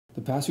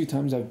The past few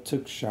times I've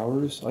took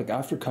showers, like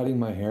after cutting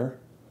my hair,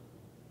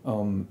 a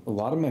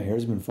lot of my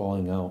hair's been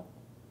falling out.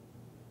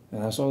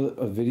 And I saw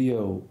a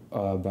video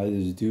by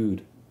this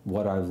dude,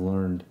 what I've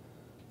learned,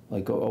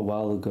 like a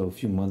while ago, a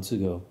few months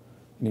ago,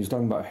 and he was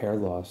talking about hair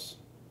loss.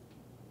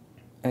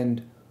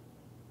 And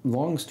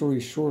long story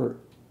short,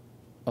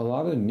 a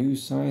lot of new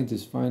science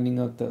is finding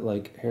out that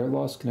like hair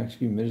loss can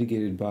actually be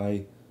mitigated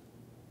by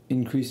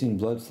increasing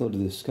blood flow to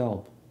the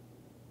scalp.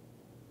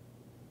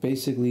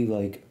 Basically,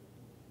 like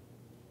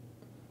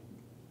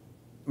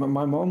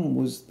my mom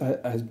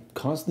has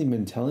constantly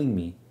been telling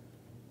me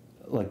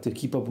like to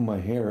keep up with my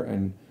hair,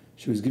 and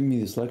she was giving me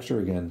this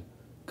lecture again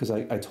because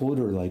I told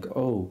her like,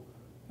 oh,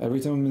 every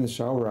time I'm in the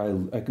shower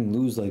I can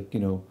lose like, you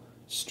know,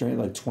 strand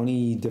like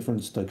 20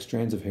 different like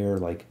strands of hair,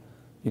 like,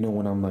 you know,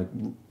 when I'm like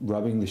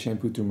rubbing the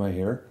shampoo through my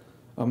hair,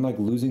 I'm like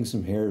losing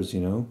some hairs, you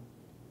know,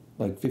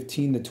 like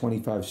 15 to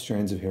 25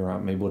 strands of hair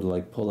I'm able to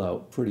like pull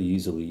out pretty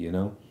easily, you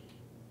know.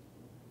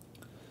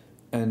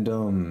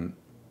 And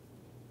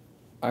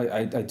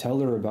I tell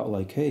her about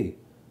like, hey,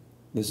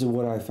 this is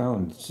what I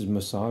found. This is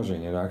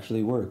massaging. It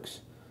actually works,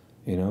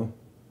 you know.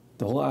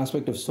 The whole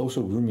aspect of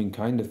social grooming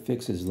kind of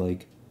fixes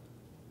like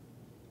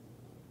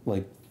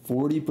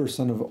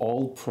 40% of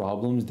all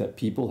problems that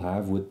people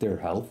have with their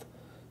health.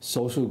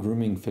 Social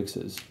grooming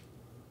fixes.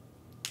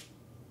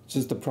 It's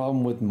just the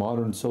problem with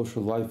modern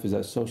social life is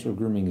that social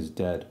grooming is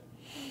dead.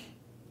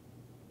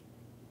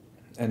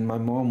 And my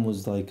mom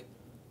was like,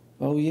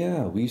 oh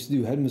yeah, we used to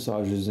do head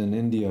massages in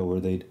India where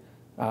they'd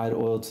add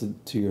oil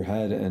to your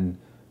head, and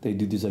they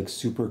do these like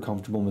super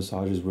comfortable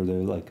massages where they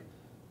like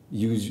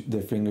use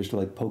their fingers to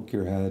like poke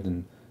your head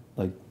and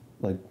like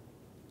like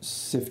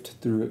sift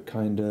through it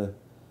kinda,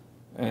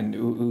 and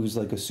it was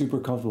like a super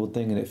comfortable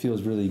thing and it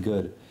feels really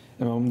good.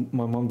 And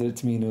my mom did it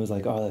to me and it was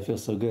like, oh, that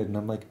feels so good. And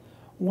I'm like,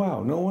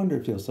 wow, no wonder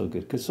it feels so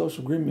good, because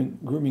social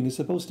grooming is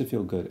supposed to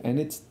feel good, and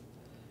it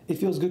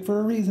feels good for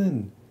a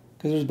reason,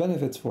 because there's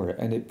benefits for it,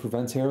 and it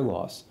prevents hair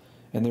loss.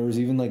 And there was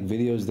even like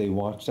videos they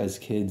watched as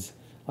kids,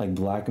 like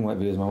black and white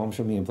videos. My mom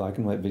showed me a black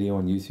and white video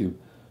on YouTube.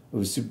 It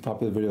was a super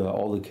popular video that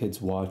all the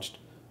kids watched,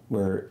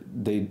 where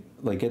they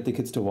like get the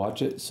kids to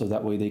watch it so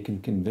that way they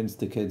can convince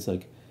the kids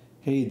like,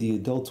 hey, the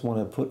adults want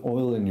to put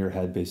oil in your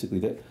head, basically.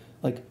 That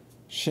like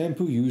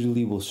shampoo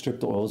usually will strip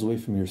the oils away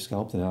from your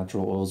scalp, the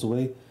natural oils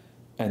away,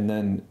 and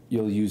then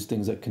you'll use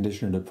things like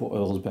conditioner to put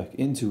oils back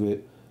into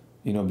it,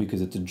 you know,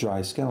 because it's a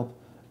dry scalp.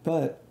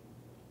 But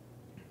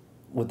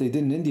what they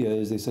did in India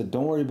is they said,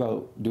 don't worry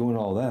about doing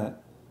all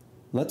that.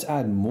 Let's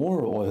add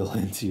more oil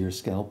into your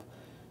scalp,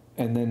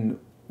 and then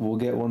we'll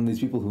get one of these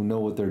people who know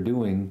what they're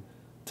doing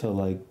to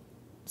like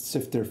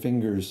sift their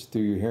fingers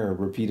through your hair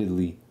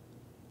repeatedly,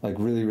 like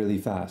really, really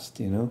fast,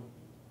 you know?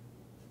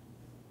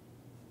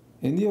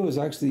 India is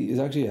actually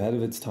ahead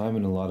of its time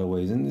in a lot of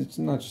ways, and it's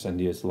not just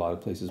India, it's a lot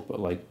of places, but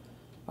like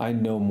I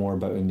know more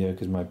about India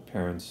because my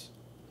parents,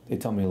 they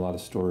tell me a lot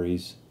of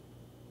stories.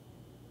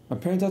 My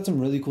parents had some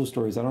really cool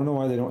stories. I don't know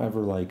why they don't ever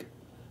like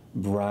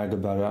brag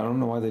about it. I don't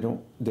know why they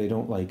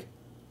don't like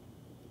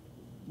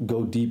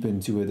go deep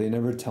into it. They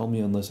never tell me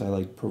unless I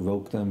like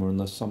provoke them or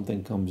unless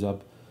something comes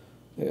up.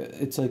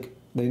 It's like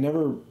they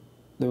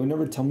would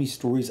never tell me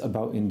stories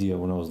about India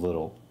when I was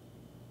little.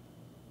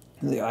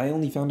 I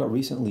only found out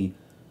recently,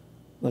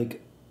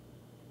 like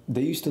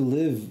they used to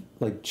live,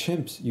 like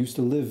chimps used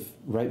to live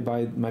right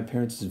by my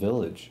parents'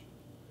 village.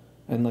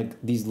 And like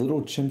these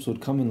little chimps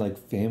would come in like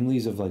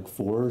families of like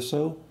 4 or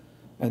so,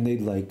 and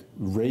they'd like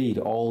raid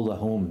all the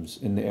homes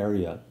in the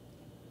area.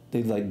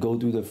 They'd like go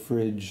through the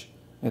fridge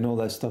and all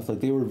that stuff. Like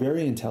they were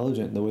very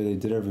intelligent in the way they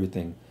did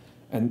everything.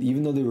 And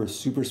even though they were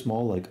super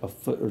small, like a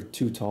foot or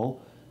two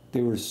tall,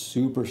 they were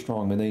super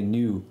strong, and they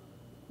knew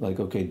like,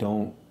 okay,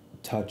 don't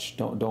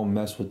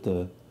mess with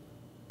the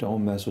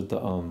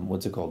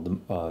what's it called, the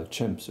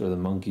chimps or the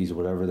monkeys or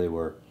whatever they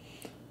were.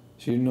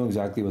 She didn't know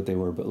exactly what they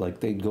were, but like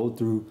they'd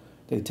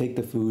take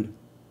the food,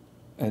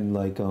 and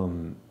like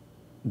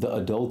the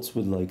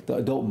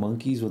adult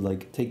monkeys would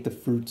like take the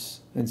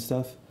fruits and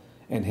stuff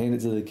and hand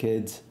it to the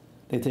kids.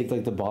 They take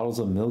like the bottles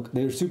of milk.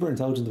 They were super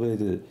intelligent the way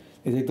they did it.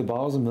 They take the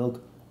bottles of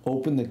milk,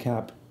 open the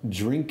cap,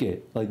 drink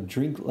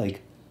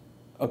like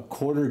a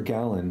quarter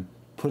gallon,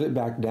 put it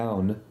back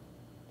down,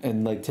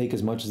 and like take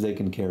as much as they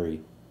can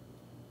carry.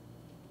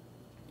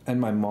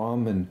 And my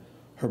mom and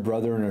her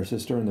brother and her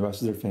sister and the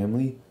rest of their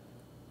family,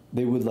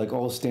 they would like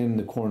all stand in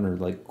the corner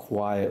like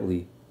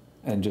quietly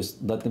and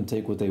just let them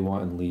take what they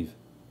want and leave.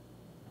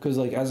 Because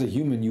like as a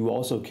human, you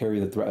also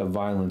carry the threat of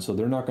violence, so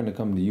they're not going to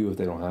come to you if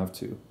they don't have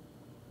to.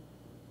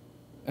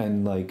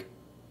 And like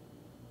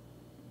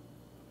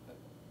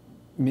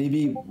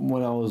maybe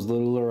when I was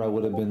littler, I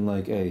would have been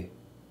like, hey,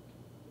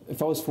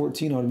 if I was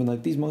 14, I would have been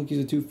like, these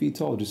monkeys are 2 feet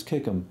tall, just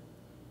kick them.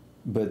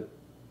 But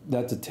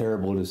that's a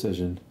terrible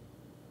decision.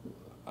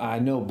 I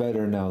know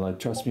better now. Like,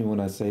 trust me when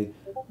I say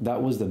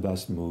that was the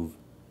best move,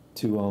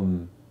 to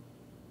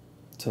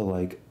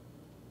like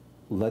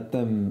let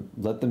them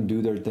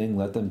do their thing,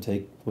 let them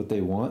take what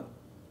they want.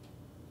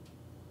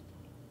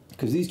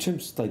 Because these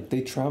chimps, like,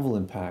 they travel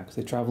in packs,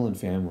 they travel in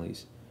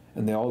families,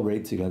 and they all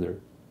raid together.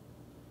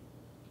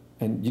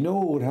 And you know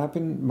what would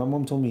happen? My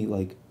mom told me,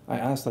 like, I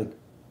asked, like,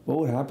 what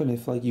would happen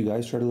if, like, you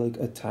guys try to, like,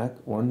 attack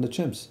one of the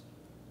chimps?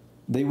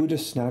 They would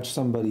just snatch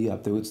somebody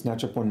up. They would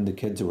snatch up one of the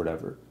kids or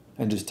whatever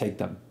and just take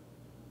them.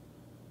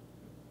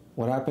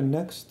 What happened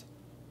next?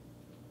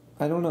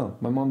 I don't know.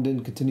 My mom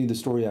didn't continue the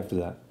story after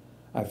that.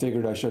 I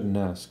figured I shouldn't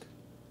ask.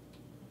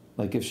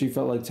 Like, if she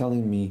felt like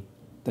telling me,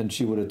 then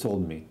she would have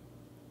told me.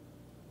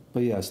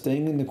 But yeah,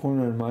 staying in the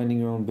corner and minding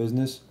your own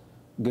business,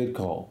 good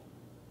call.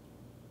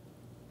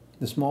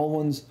 The small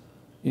ones,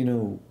 you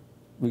know,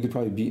 we could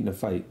probably beat in a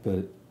fight,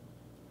 but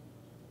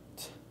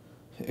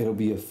it'll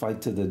be a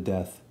fight to the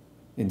death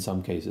in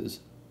some cases.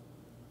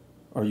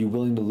 Are you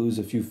willing to lose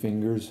a few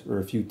fingers or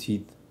a few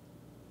teeth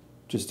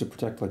just to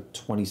protect like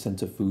 20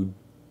 cents of food?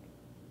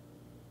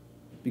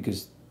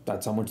 Because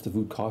that's how much the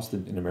food costs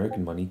in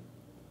American money.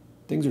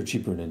 Things are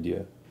cheaper in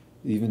India,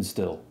 even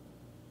still.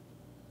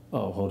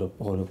 Oh, hold up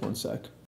one sec.